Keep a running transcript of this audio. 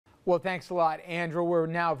Well, thanks a lot, Andrew. We're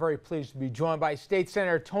now very pleased to be joined by State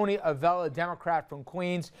Senator Tony Avella, Democrat from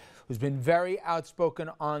Queens, who's been very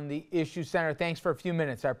outspoken on the issue. Senator, thanks for a few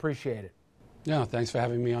minutes. I appreciate it. Yeah, thanks for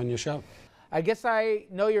having me on your show. I guess I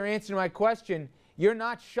know your answer to my question. You're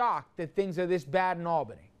not shocked that things are this bad in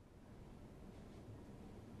Albany?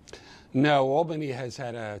 No, Albany has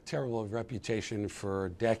had a terrible reputation for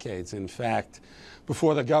decades. In fact,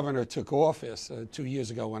 before the governor took office 2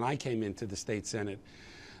 years ago when I came into the state Senate,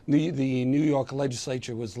 the New York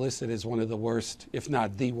legislature was listed as one of the worst, if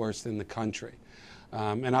not the worst, in the country.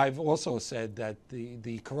 And I've also said that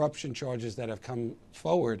the corruption charges that have come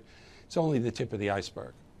forward, it's only the tip of the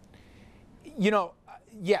iceberg. You know,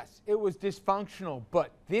 yes, it was dysfunctional,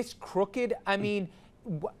 but this crooked, I mean,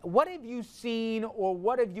 what have you seen or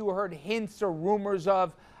what have you heard hints or rumors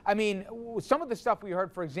of? I mean, some of the stuff we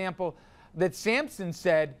heard, for example, that Sampson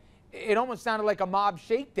said, it almost sounded like a mob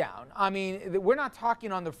shakedown. I mean, we're not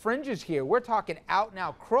talking on the fringes here. We're talking out and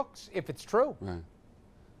out crooks, if it's true. Right.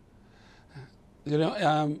 You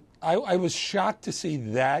know, I was shocked to see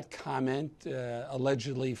that comment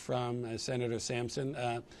allegedly from Senator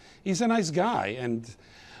Sampson. He's a nice guy, and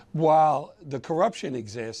while the corruption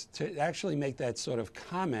exists, to actually make that sort of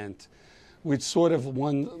comment, which sort of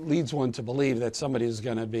leads one to believe that somebody is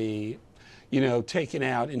going to be, you know, taken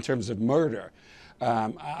out in terms of murder.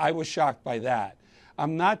 I was shocked by that.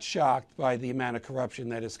 I'm not shocked by the amount of corruption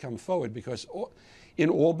that has come forward because in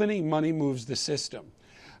Albany, money moves the system.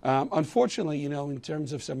 Unfortunately, you know, in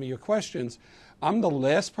terms of some of your questions, I'm the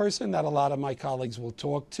last person that a lot of my colleagues will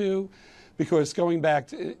talk to because going back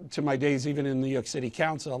to my days even in the New York City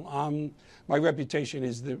Council, my reputation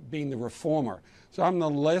is being the reformer. So I'm the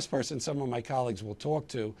last person some of my colleagues will talk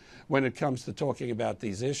to when it comes to talking about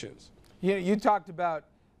these issues. You talked about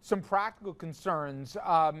some practical concerns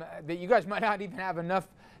that you guys might not even have enough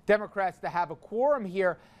Democrats to have a quorum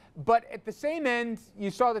here. But at the same end, you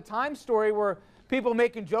saw the Times story where people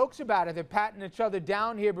making jokes about it. They're patting each other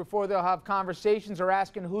down here before they'll have conversations or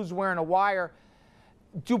asking who's wearing a wire.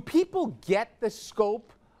 Do people get the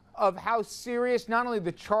scope of how serious not only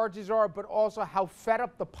the charges are, but also how fed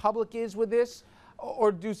up the public is with this?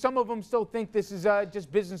 Or do some of them still think this is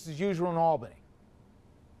just business as usual in Albany?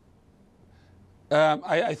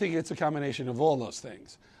 I think it's a combination of all those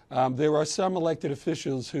things. There are some elected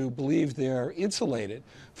officials who believe they're insulated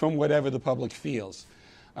from whatever the public feels.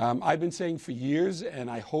 I've been saying for years,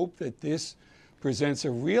 and I hope that this presents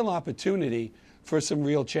a real opportunity for some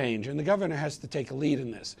real change, and the governor has to take a lead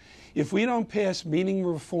in this. If we don't pass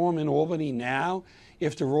meaningful reform in Albany now,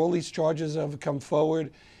 after all these charges have come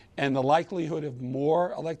forward and the likelihood of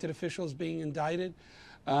more elected officials being indicted,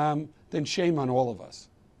 then shame on all of us.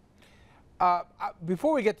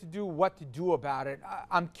 Before we get to do what to do about it,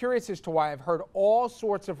 I'm curious as to why I've heard all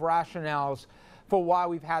sorts of rationales for why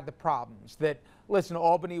we've had the problems. That, listen,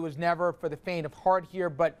 Albany was never for the faint of heart here,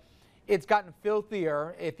 but it's gotten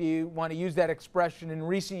filthier, if you want to use that expression, in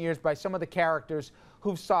recent years by some of the characters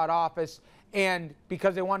who've sought office, and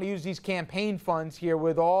because they want to use these campaign funds here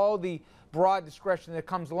with all the broad discretion that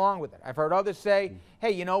comes along with it. I've heard others say, hey,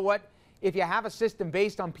 you know what? If you have a system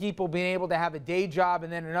based on people being able to have a day job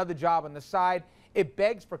and then another job on the side, it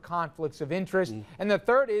begs for conflicts of interest. And the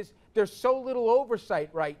third is there's so little oversight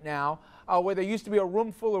right now, where there used to be a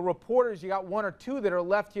room full of reporters. You got one or two that are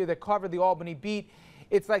left here that cover the Albany beat.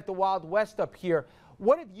 It's like the Wild West up here.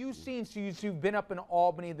 What have you seen since you've been up in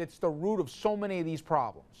Albany that's the root of so many of these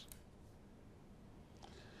problems?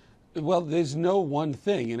 Well, there's no one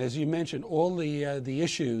thing, and as you mentioned, all the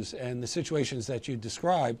issues and the situations that you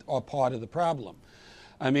described are part of the problem.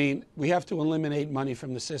 I mean, we have to eliminate money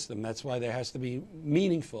from the system. That's why there has to be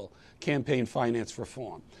meaningful campaign finance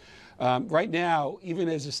reform. Right now, even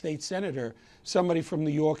as a state senator, somebody from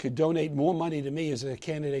New York could donate more money to me as a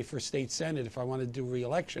candidate for state senate if I wanted to do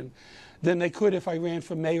re-election than they could if I ran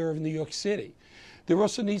for mayor of New York City. There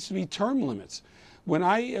also needs to be term limits. When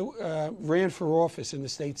I ran for office in the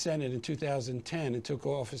state senate in 2010 and took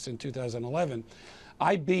office in 2011,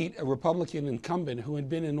 I beat a Republican incumbent who had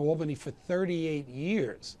been in Albany for 38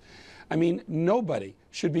 years. I mean, nobody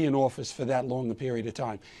should be in office for that long a period of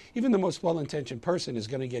time. Even the most well-intentioned person is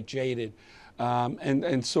going to get jaded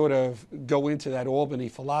and sort of go into that Albany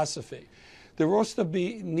philosophy. There also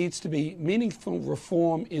needs to be meaningful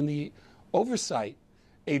reform in the oversight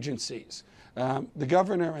agencies. The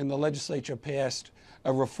governor and the legislature passed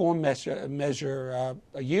a reform measure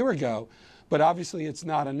a year ago, but obviously it's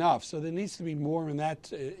not enough. So there needs to be more in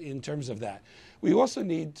that, in terms of that. We also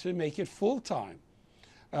need to make it full-time.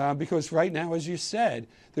 Because right now, as you said,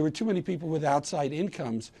 there are too many people with outside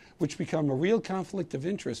incomes, which become a real conflict of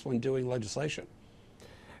interest when doing legislation.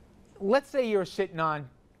 Let's say you're sitting on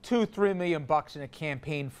 2-3 million bucks in a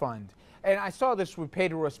campaign fund. And I saw this with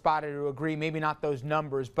Pedro Espada to agree, maybe not those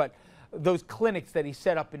numbers, but those clinics that he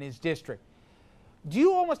set up in his district. Do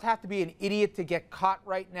you almost have to be an idiot to get caught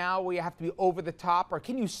right now where you have to be over the top? Or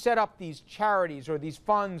can you set up these charities or these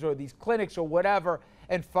funds or these clinics or whatever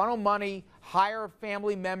and funnel money, hire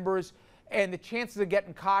family members, and the chances of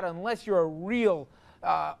getting caught, unless you're a real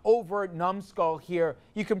overt numbskull here,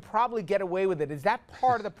 you can probably get away with it? Is that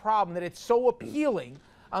part of the problem, that it's so appealing,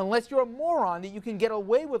 unless you're a moron, that you can get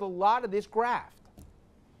away with a lot of this graft?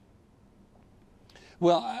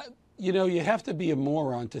 Well, you know, you have to be a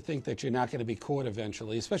moron to think that you're not going to be caught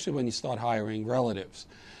eventually, especially when you start hiring relatives.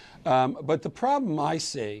 But the problem I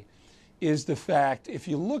see is the fact, if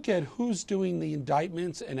you look at who's doing the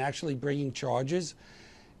indictments and actually bringing charges,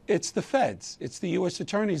 it's the feds. It's the U.S.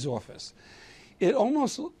 Attorney's Office. It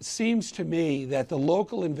almost seems to me that the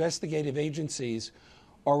local investigative agencies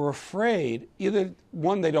are afraid, either,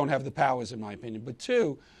 one, they don't have the powers, in my opinion, but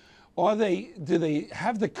two, do they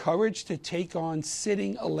have the courage to take on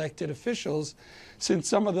sitting elected officials, since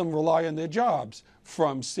some of them rely on their jobs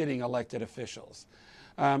from sitting elected officials?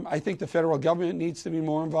 I think the federal government needs to be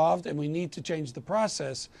more involved, and we need to change the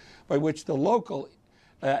process by which the local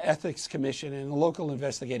ethics commission and the local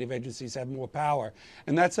investigative agencies have more power.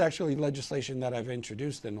 And that's actually legislation that I've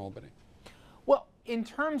introduced in Albany. Well, in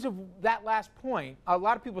terms of that last point, a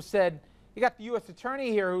lot of people said, you got the U.S.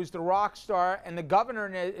 attorney here who's the rock star, and the governor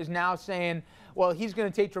is now saying, well, he's going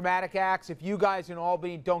to take dramatic acts if you guys in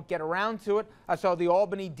Albany don't get around to it. I saw the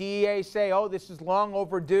Albany DEA say, oh, this is long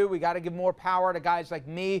overdue. We got to give more power to guys like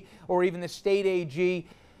me, or even the state AG.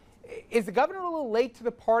 Is the governor a little late to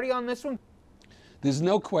the party on this one? There's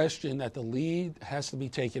no question that the lead has to be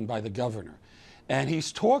taken by the governor. And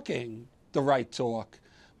he's talking the right talk,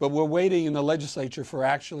 but we're waiting in the legislature for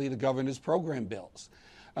actually the governor's program bills.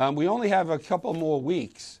 We only have a couple more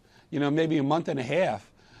weeks, you know, maybe a month and a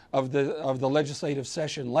half of the legislative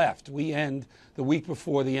session left. We end the week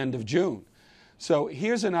before the end of June. So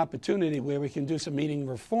here's an opportunity where we can do some meeting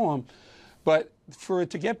reform, but for it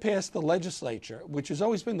to get past the legislature, which has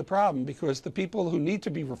always been the problem, because the people who need to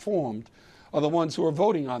be reformed are the ones who are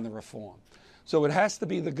voting on the reform. So it has to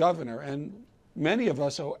be the governor, and many of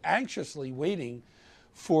us are anxiously waiting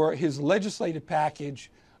for his legislative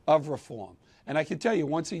package of reform. And I can tell you,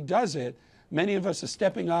 once he does it, many of us are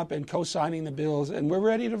stepping up and co-signing the bills, and we're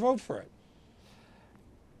ready to vote for it.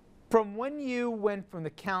 From when you went from the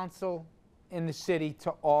council in the city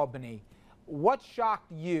to Albany, what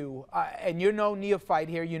shocked you? And you're no neophyte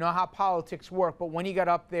here, you know how politics work, but when you got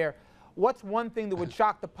up there, what's one thing that would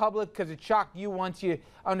shock the public, because it shocked you once you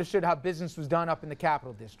understood how business was done up in the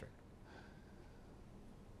Capital District?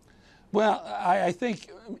 Well, I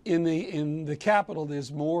think in the Capitol,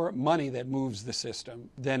 there's more money that moves the system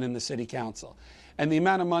than in the City Council. And the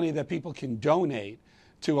amount of money that people can donate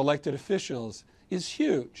to elected officials is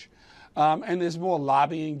huge. And there's more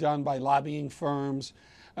lobbying done by lobbying firms.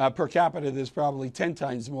 Per capita, there's probably 10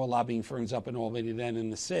 times more lobbying firms up in Albany than in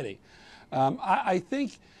the city. I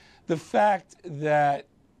think the fact that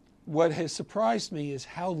what has surprised me is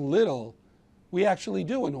how little we actually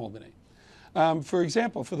do in Albany. For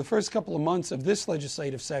example, for the first couple of months of this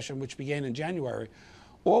legislative session, which began in January,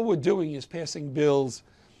 all we're doing is passing bills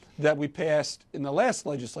that we passed in the last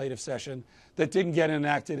legislative session that didn't get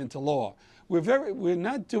enacted into law. We're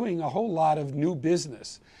not doing a whole lot of new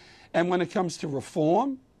business. And when it comes to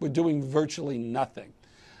reform, we're doing virtually nothing.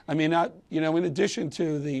 I mean, you know, in addition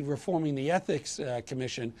to the reforming the Ethics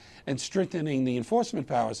Commission and strengthening the enforcement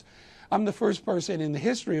powers, I'm the first person in the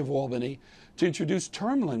history of Albany to introduce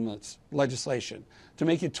term limits legislation to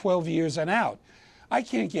make it 12 years and out. I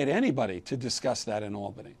can't get anybody to discuss that in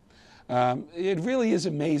Albany. It really is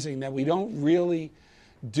amazing that we don't really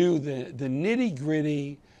do the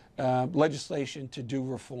nitty-gritty legislation to do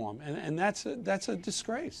reform, and that's a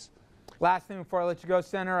disgrace. Last thing before I let you go,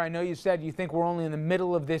 Senator, I know you said you think we're only in the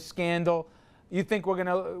middle of this scandal. You think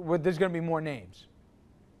there's going to be more names?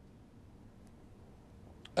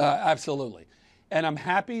 Absolutely. And I'm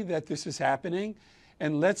happy that this is happening,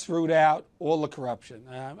 and let's root out all the corruption.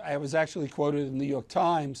 I was actually quoted in the New York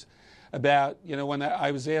Times about, you know, when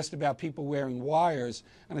I was asked about people wearing wires,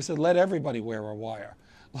 and I said, let everybody wear a wire.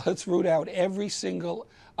 Let's root out every single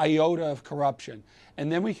iota of corruption,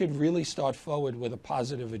 and then we could really start forward with a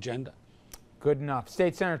positive agenda. Good enough.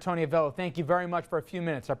 State Senator Tony Avella, thank you very much for a few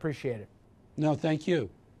minutes. I appreciate it. No, thank you.